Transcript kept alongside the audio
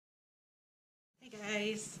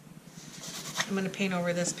guys. I'm going to paint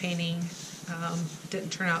over this painting.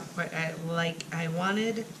 Didn't turn out quite like I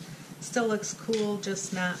wanted. Still looks cool,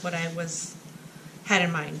 just not what I had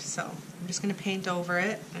in mind. So I'm just going to paint over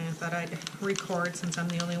it, and I thought I'd record since I'm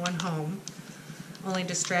the only one home. Only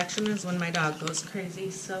distraction is when my dog goes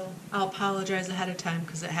crazy, so I'll apologize ahead of time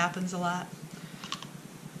because it happens a lot.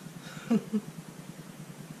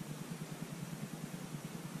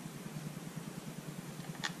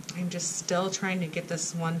 I'm just still trying to get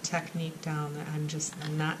this one technique down that I'm just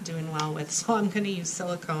not doing well with, so I'm going to use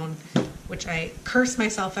silicone, which I curse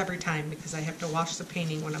myself every time because I have to wash the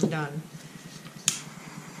painting when I'm done.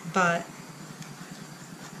 But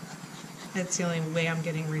it's the only way I'm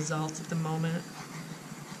getting results at the moment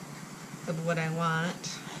of what I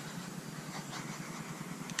want.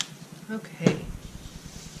 Okay.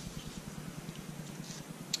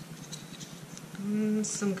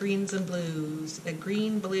 Some greens and blues.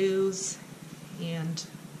 Green, blues, and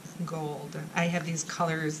gold. I have these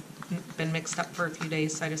colors been mixed up for a few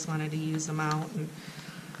days, so I just wanted to use them out and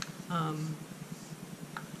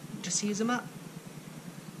just use them up.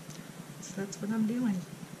 So that's what I'm doing.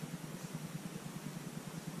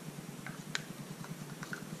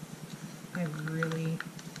 I really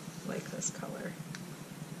like this color.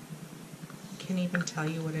 Can't even tell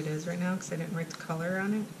you what it is right now because I didn't write the color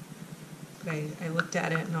on it. But I looked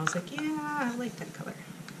at it and I was like, yeah, I like that color.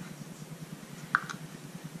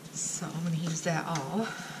 So I'm going to use that all.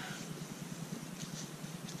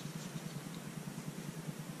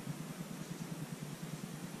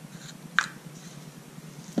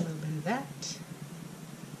 A little bit of that.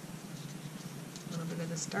 A little bit of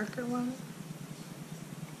this darker one.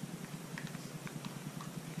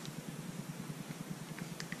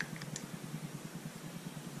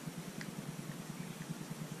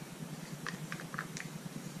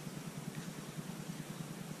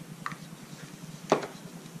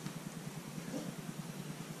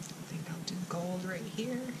 Gold right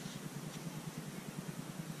here.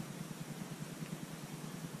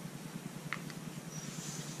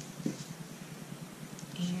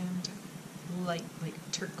 And light, like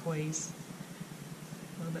turquoise.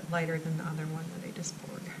 A little bit lighter than the other one that I just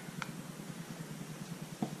poured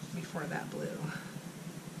before that blue.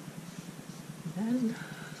 And then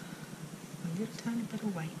a little tiny bit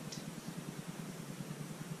of white.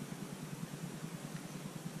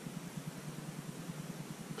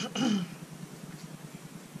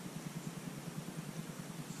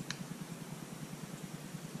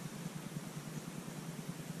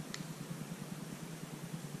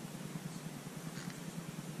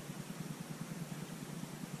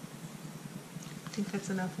 I think that's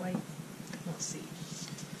enough white. We'll see.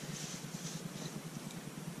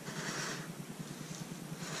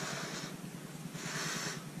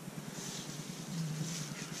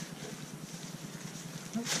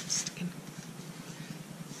 Oh, it's sticking.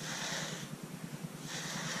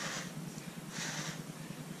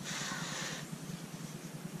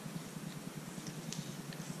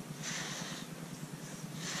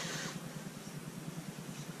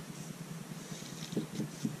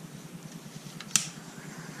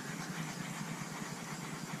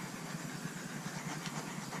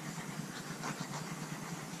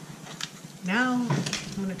 Now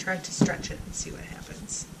I'm going to try to stretch it and see what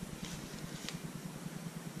happens.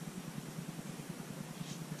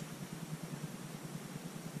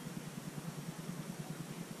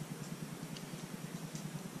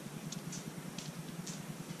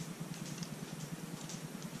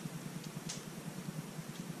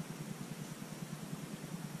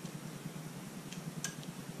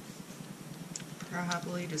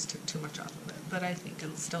 Probably just took too much off of it, but I think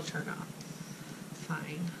it'll still turn out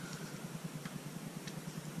fine.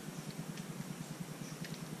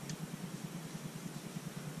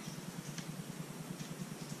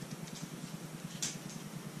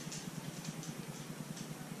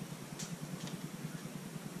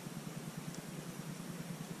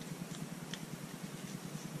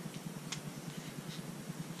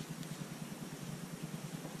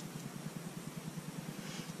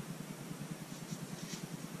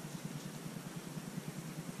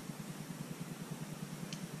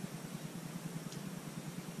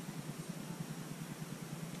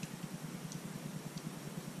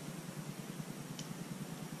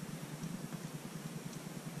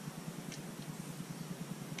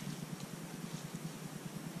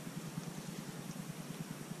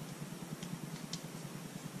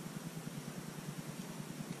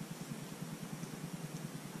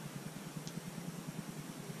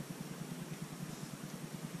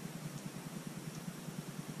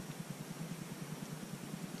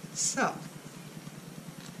 So,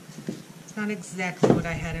 it's not exactly what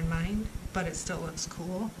I had in mind, but it still looks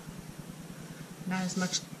cool. Not as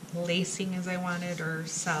much lacing as I wanted or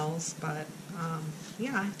cells, but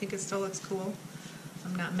yeah, I think it still looks cool.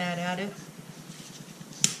 I'm not mad at it.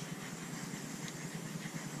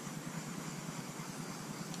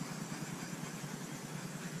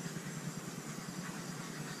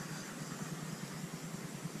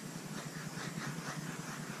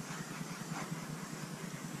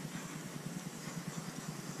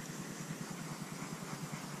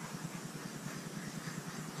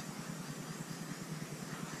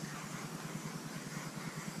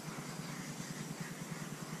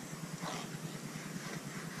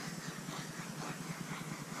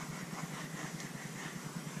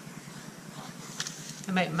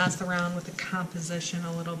 I might mess around with the composition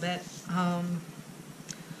a little bit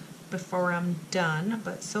before I'm done,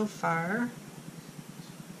 but so far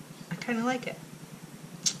I kind of like it.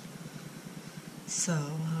 So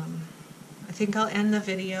I think I'll end the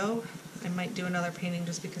video. I might do another painting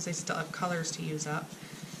just because I still have colors to use up.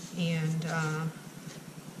 And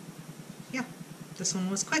yeah, this one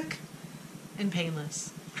was quick and painless.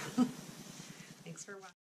 Thanks for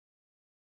watching.